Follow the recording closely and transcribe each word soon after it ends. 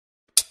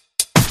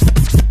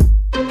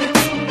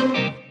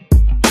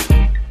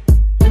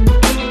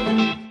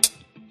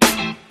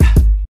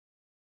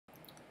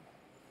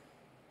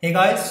Hey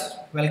guys,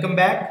 welcome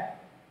back.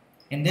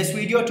 In this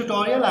video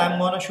tutorial, I am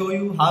going to show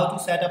you how to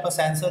set up a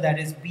sensor that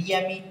is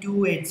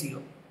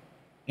BME280.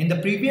 In the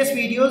previous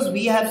videos,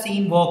 we have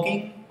seen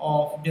working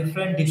of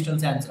different digital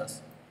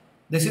sensors.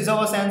 This is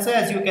our sensor.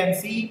 As you can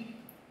see,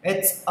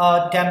 it's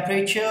a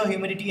temperature,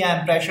 humidity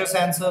and pressure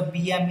sensor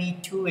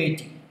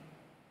BME280.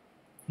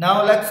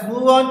 Now let's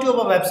move on to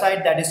our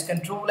website, that is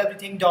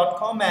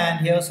controleverything.com,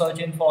 and here search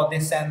in for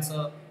this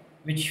sensor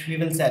which we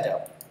will set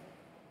up.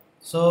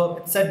 So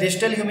it's a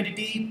digital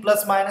humidity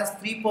plus minus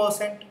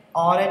 3%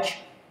 RH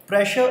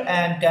pressure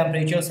and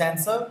temperature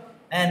sensor,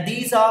 and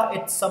these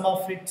are some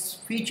of its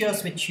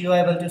features which you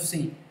are able to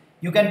see.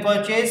 You can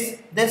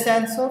purchase this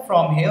sensor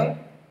from here.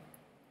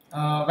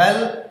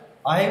 I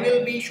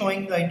will be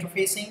showing the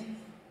interfacing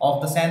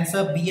of the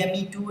sensor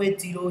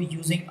BME280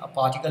 using a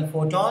particle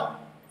photon,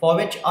 for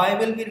which I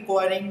will be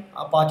requiring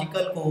a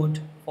particle code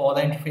for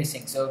the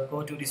interfacing. So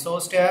go to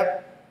resource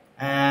tab,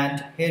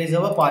 and here is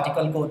our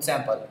particle code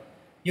sample.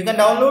 You can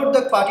download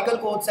the particle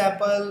code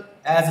sample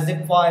as a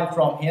zip file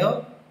from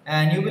here,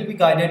 and you will be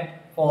guided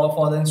for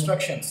further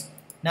instructions.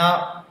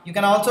 Now you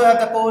can also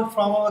have the code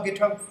from our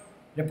GitHub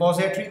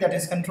repository, that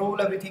is Control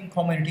Everything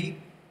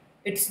community.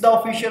 It's the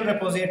official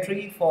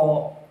repository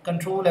for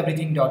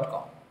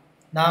controleverything.com.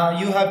 Now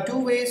you have two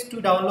ways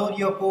to download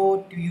your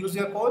code, to use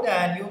your code,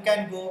 and you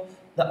can go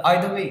the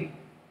either way.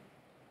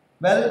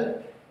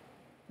 Well,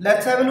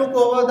 let's have a look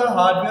over the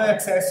hardware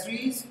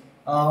accessories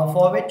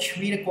for which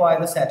we require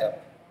the setup.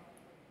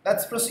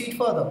 Let's proceed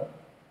further.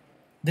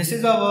 This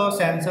is our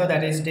sensor,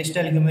 that is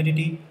digital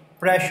humidity,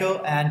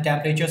 pressure and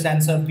temperature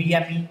sensor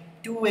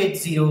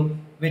BME280,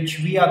 which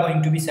we are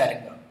going to be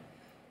setting up.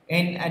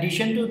 In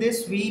addition to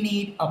this, we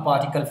need a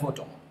particle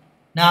photon.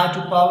 Now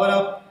to power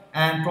up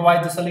and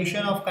provide the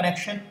solution of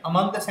connection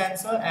among the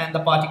sensor and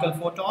the particle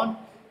photon,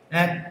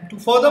 and to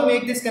further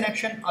make this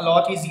connection a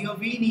lot easier,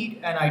 we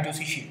need an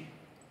I2C shield.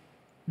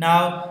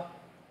 Now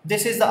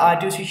this is the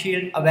I2C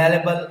shield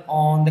available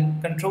on the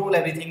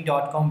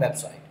controleverything.com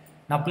website.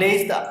 Now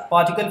place the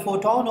particle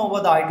photon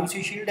over the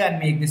I2C shield and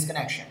make this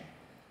connection.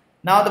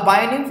 Now the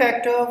binding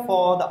factor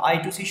for the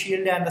I2C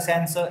shield and the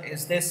sensor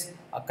is this,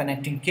 a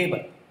connecting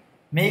cable.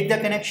 Make the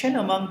connection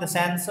among the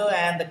sensor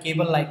and the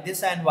cable like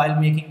this, and while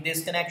making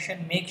this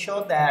connection, make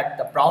sure that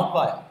the brown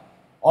wire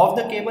of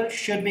the cable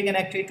should be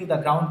connected to the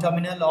ground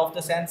terminal of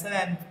the sensor,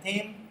 and the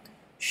same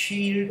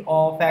shield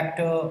or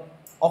factor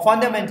or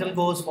fundamental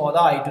goes for the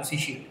I2C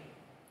shield.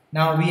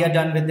 Now we are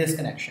done with this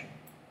connection.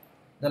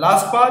 The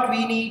last part,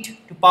 we need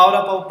to power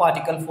up our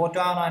particle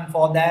photon, and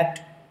for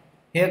that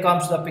here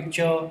comes the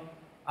picture,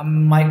 a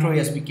micro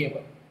USB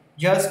cable.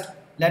 Just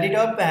let it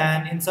up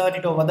and insert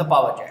it over the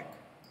power jack.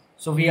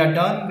 So we are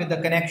done with the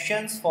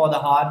connections for the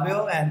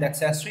hardware and the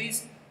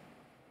accessories.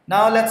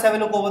 Now let's have a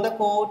look over the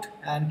code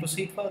and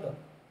proceed further.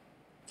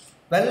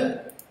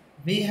 Well,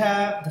 we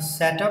have the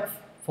setup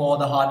for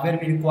the hardware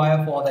we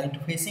require for the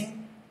interfacing.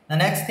 The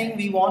next thing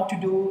we want to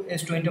do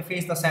is to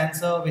interface the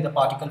sensor with a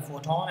particle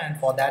photon, and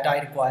for that I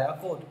require a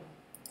code.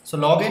 So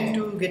log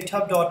into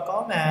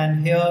github.com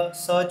and here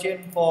search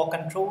in for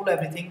Control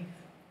Everything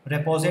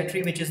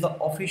repository, which is the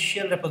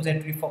official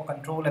repository for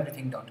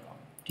controleverything.com.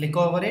 Click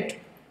over it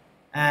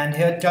and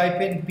here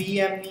type in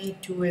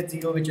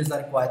BME280, which is the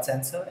required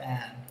sensor,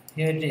 and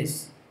here it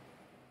is.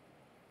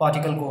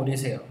 Particle code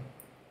is here.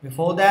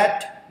 Before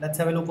that, let's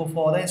have a look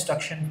for the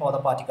instruction for the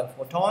particle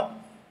photon.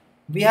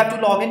 We have to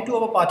log into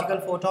our particle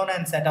photon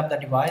and set up the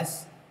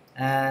device,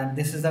 and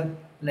this is the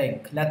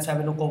link. Let's have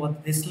a look over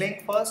this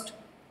link first.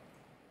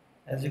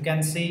 As you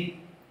can see,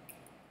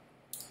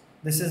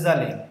 this is the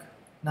link.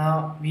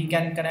 Now we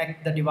can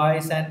connect the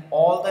device and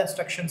all the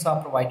instructions are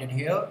provided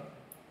here.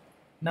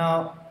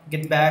 Now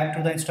get back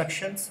to the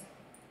instructions.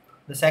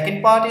 The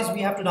second part is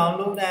we have to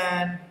download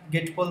and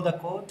git pull the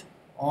code,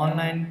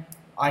 online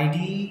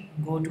ID,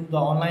 go to the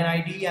online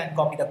ID and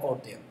copy the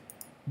code there.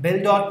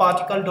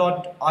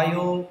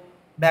 build.particle.io/build.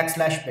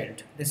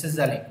 This is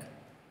the link.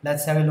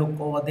 Let's have a look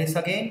over this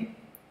again.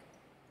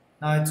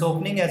 Now it's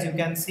opening. As you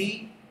can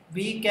see,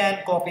 we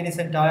can copy this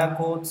entire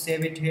code,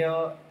 save it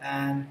here,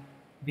 and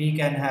we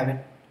can have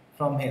it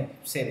from here.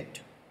 Save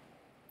it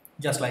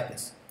just like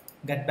this.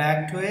 Get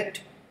back to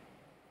it.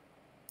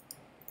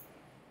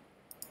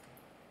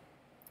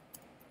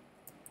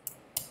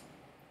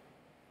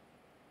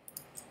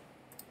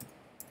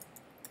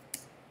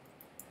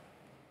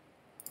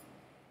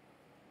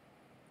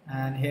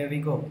 And here we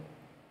go.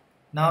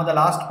 Now the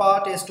last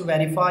part is to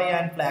verify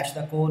and flash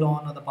the code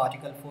on the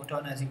particle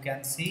photon, as you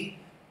can see,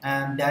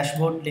 and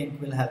dashboard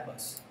link will help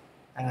us.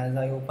 As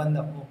I open the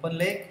open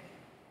link,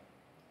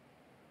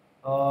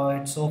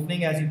 it's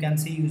opening. As you can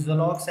see, user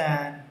logs,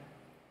 and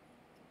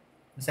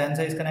the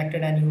sensor is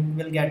connected, and you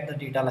will get the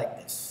data like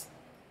this.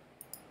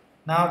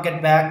 Now get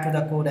back to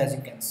the code. As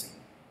you can see,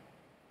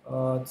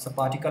 it's a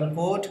particle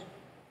code.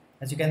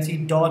 As you can see,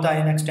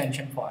 .in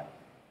extension file.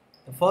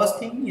 The first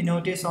thing you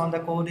notice on the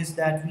code is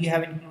that we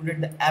have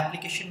included the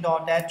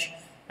application.h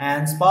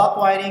and spark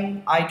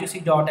wiring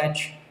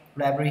I2C.h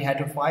library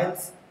header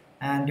files,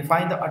 and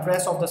define the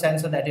address of the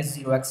sensor, that is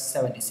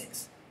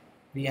 0x76.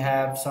 We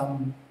have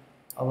some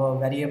our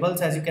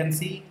variables. As you can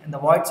see in the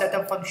void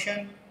setup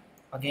function,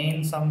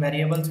 again some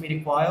variables we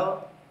require.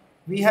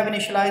 We have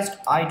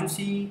initialized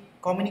I2C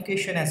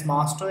communication as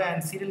master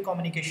and serial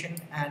communication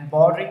and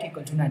baud rate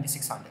equal to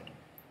 9600.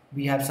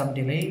 We have some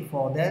delay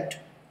for that.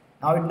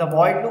 Now in the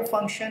void loop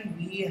function,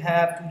 we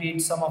have to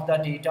read some of the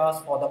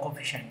data for the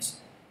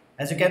coefficients.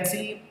 As you can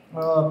see,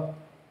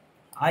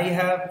 I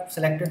have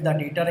selected the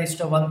data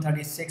register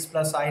 136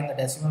 plus I in the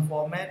decimal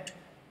format,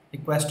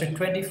 requested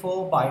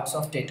 24 bytes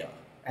of data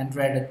and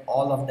read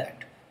all of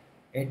that.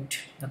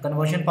 The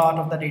conversion part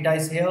of the data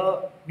is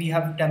here. We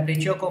have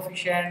temperature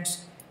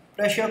coefficients,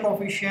 pressure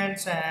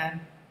coefficients,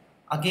 and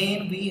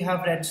again we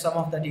have read some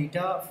of the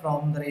data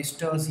from the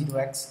register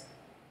 0x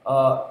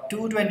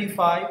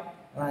 225.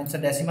 It's a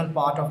decimal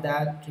part of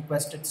that,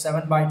 requested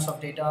 7 bytes of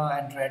data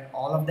and read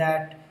all of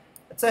that.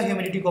 It's a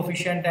humidity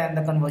coefficient and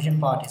the conversion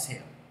part is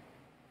here.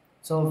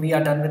 So we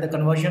are done with the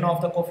conversion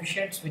of the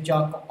coefficients, which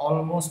are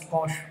almost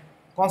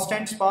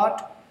constants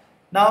part.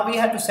 Now we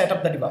have to set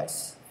up the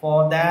device.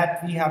 For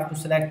that we have to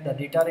select the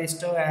data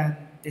register, and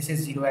this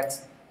is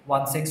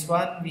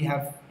 0x161. We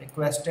have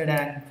requested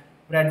and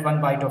read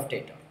 1 byte of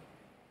data.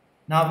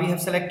 Now we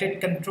have selected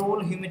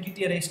control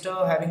humidity register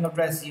having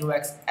address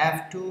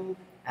 0xf2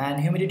 and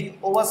humidity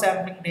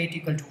oversampling rate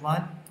equal to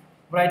 1.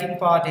 Writing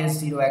part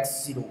is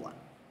 0x01.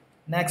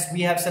 Next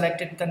we have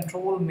selected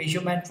control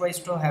measurement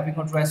register having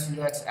address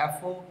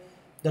 0xf4,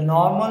 the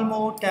normal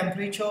mode,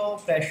 temperature,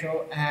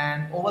 pressure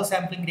and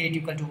oversampling rate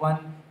equal to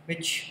 1,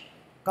 which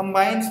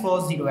combines for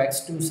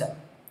 0x27.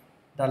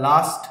 The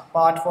last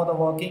part for the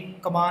working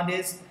command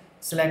is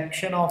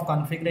selection of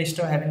config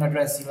register having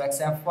address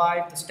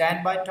 0xf5. The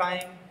standby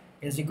time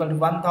is equal to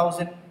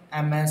 1000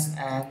 ms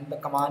and the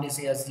command is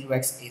here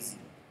 0xa0.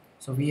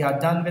 So we are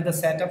done with the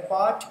setup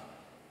part.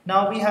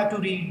 Now we have to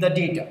read the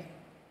data.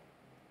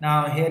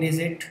 Now here is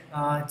it.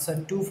 It's a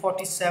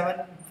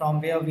 247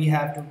 from where we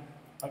have to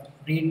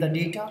read the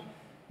data.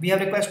 We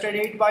have requested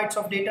 8 bytes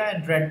of data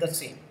and read the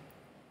same.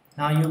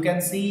 Now you can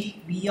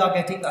see we are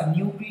getting a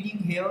new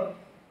reading here.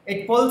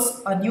 It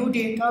pulls a new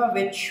data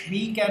which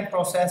we can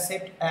process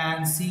it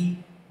and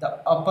see the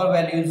upper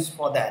values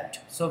for that.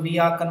 So we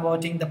are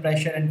converting the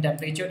pressure and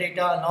temperature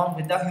data along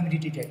with the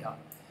humidity data.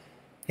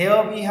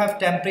 Here we have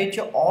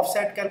temperature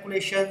offset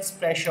calculations,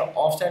 pressure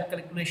offset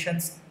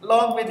calculations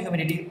along with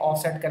humidity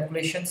offset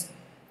calculations,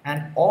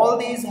 and all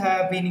these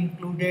have been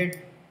included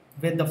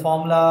with the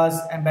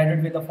formulas,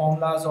 embedded with the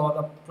formulas or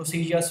the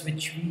procedures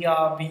which we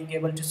are being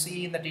able to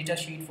see in the data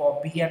sheet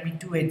for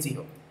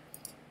BME280.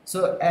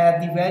 So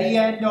at the very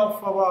end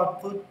of our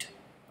output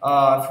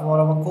for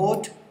our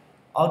code,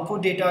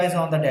 output data is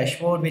on the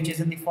dashboard, which is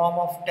in the form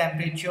of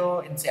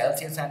temperature in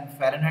Celsius and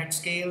Fahrenheit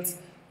scales,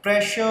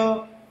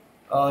 pressure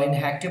in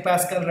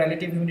hectopascal,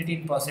 relative humidity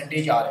in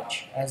percentage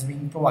RH as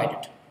being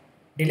provided.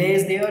 Delay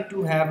is there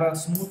to have a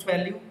smooth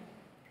value.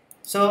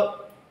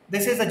 So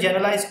this is a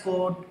generalized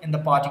code in the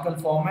particle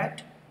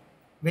format,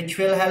 which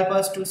will help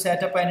us to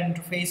set up and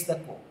interface the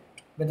code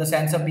with the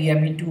sensor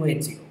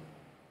BME280.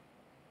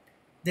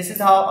 This is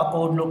how a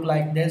code look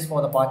like this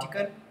for the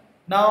particle.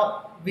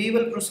 Now we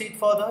will proceed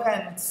further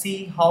and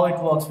see how it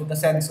works with the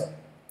sensor.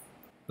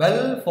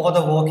 Well, for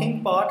the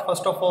working part,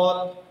 first of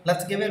all,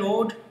 let's give a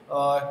load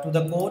to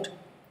the code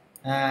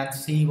and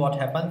see what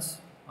happens.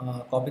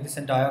 Copy this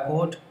entire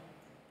code.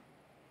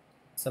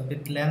 It's a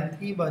bit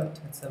lengthy, but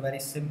it's a very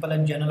simple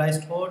and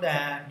generalized code,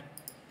 and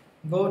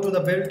go to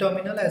the build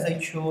terminal as I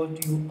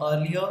showed you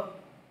earlier.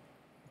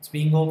 It's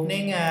being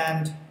opening,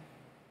 and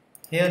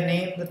here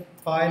name the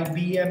file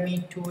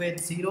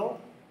BME280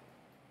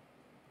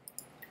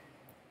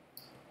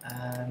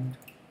 and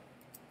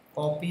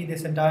copy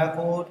this entire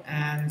code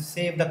and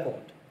save the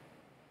code.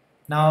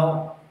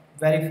 Now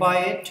verify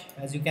it.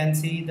 As you can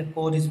see, the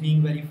code is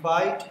being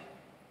verified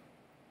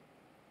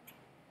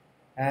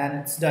and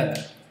it's done.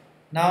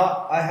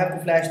 Now I have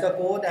to flash the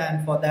code,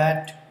 and for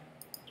that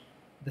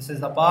this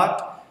is the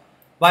part.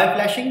 While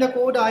flashing the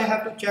code, I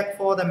have to check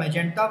for the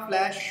magenta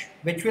flash,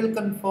 which will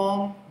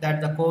confirm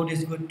that the code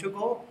is good to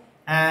go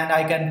and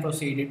I can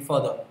proceed it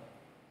further.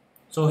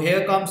 So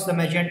here comes the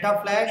magenta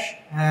flash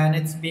and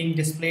it's being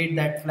displayed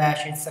that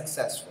flash is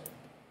successful.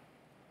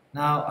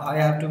 Now I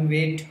have to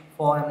wait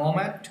for a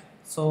moment,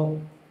 so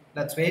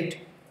let's wait.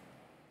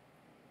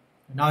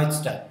 Now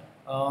it's done.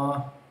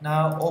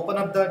 Now open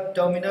up the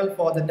terminal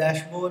for the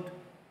dashboard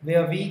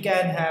where we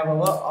can have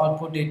our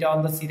output data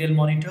on the serial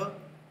monitor.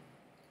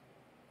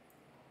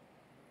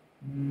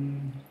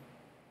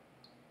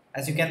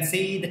 As you can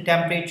see, the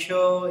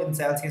temperature in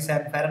Celsius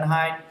and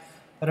Fahrenheit,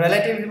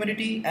 relative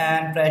humidity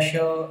and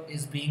pressure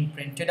is being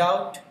printed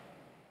out.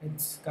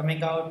 It's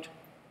coming out.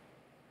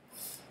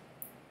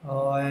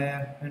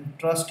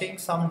 Interesting,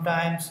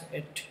 sometimes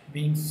it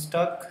being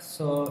stuck,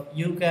 so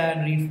you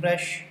can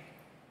refresh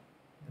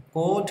the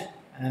code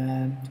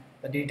and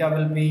the data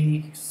will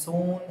be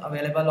soon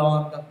available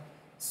on the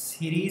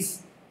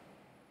series.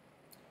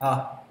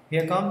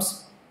 Here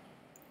comes.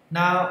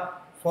 Now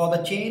for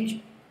the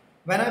change,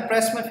 when I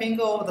press my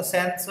finger over the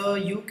sensor,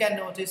 you can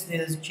notice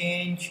there is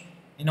change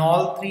in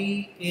all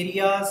three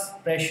areas: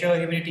 pressure,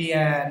 humidity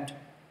and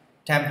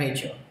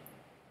temperature.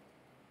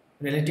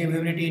 Relative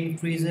humidity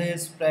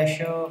increases,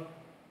 pressure,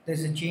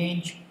 there's a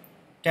change,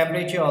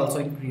 temperature also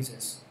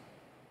increases.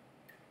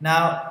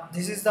 Now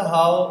this is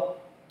how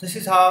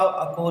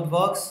a code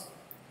works.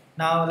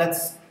 Now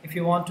if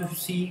you want to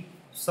see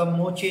some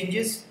more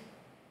changes,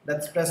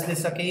 let's press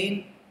this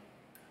again,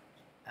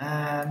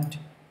 and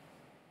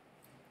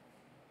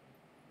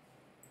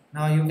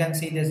now you can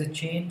see there's a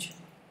change.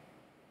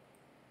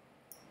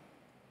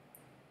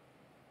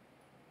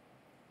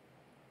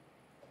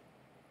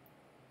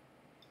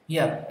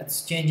 Yeah,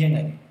 it's changing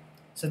again.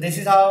 So this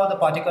is how the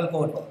particle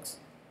code works.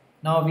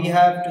 Now we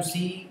have to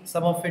see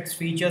some of its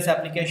features,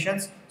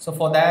 applications. So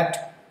for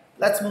that,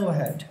 let's move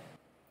ahead.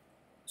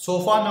 So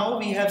far now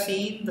we have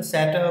seen the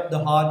setup,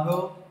 the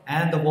hardware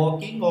and the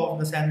working of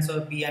the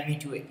sensor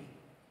BME280.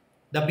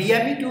 The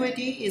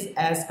BME280 is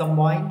as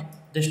combined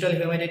digital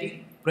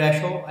humidity,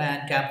 pressure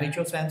and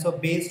temperature sensor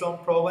based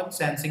on proven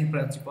sensing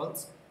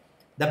principles.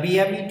 The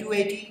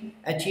BME280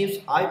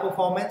 achieves high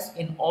performance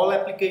in all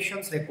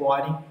applications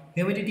requiring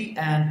humidity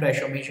and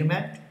pressure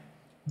measurement.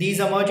 These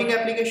emerging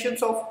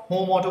applications of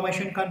home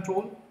automation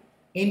control,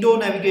 indoor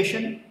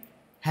navigation,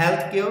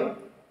 healthcare,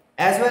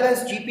 as well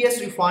as GPS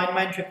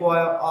refinement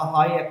require a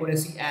high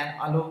accuracy and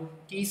a low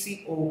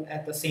TCO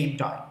at the same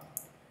time.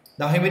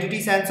 The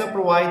humidity sensor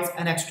provides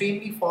an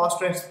extremely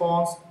fast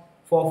response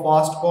for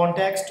fast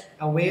context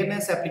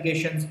awareness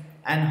applications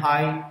and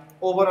high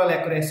overall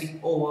accuracy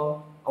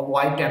over a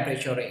wide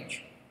temperature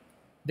range.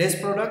 This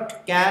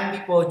product can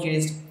be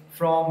purchased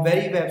from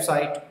very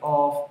website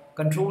of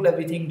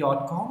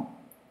controleverything.com,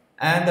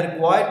 and the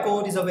required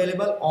code is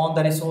available on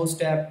the resource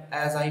tab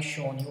as I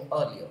shown you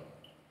earlier.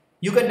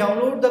 You can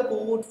download the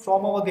code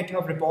from our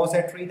GitHub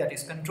repository, that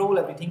is Control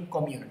Everything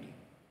Community.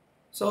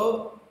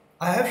 So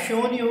I have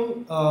shown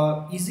you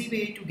easy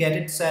way to get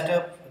it set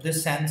up,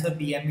 this sensor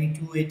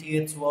BME280,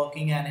 its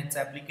working and its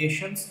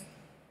applications.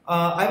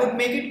 I would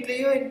make it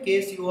clear in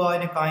case you are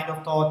in a kind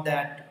of thought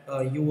that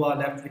you are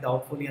left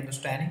without fully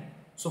understanding.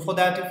 So for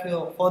that, if you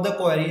have further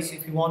queries,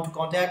 if you want to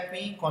contact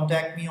me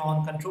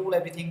on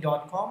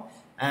controleverything.com,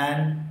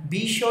 and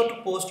be sure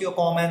to post your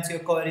comments, your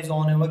queries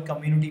on our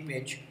community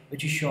page,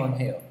 which is shown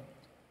here.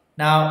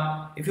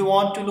 Now, if you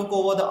want to look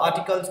over the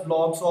articles,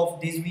 blogs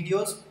of these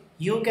videos,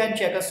 you can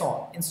check us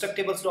on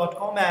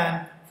instructables.com,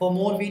 and for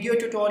more video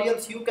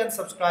tutorials, you can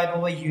subscribe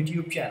our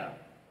YouTube channel.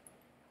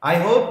 I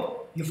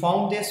hope you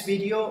found this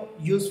video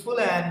useful,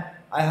 and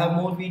I have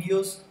more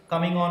videos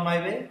coming on my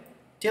way.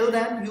 Till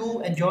then,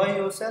 you enjoy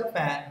yourself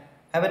and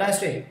have a nice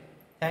day.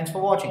 Thanks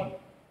for watching.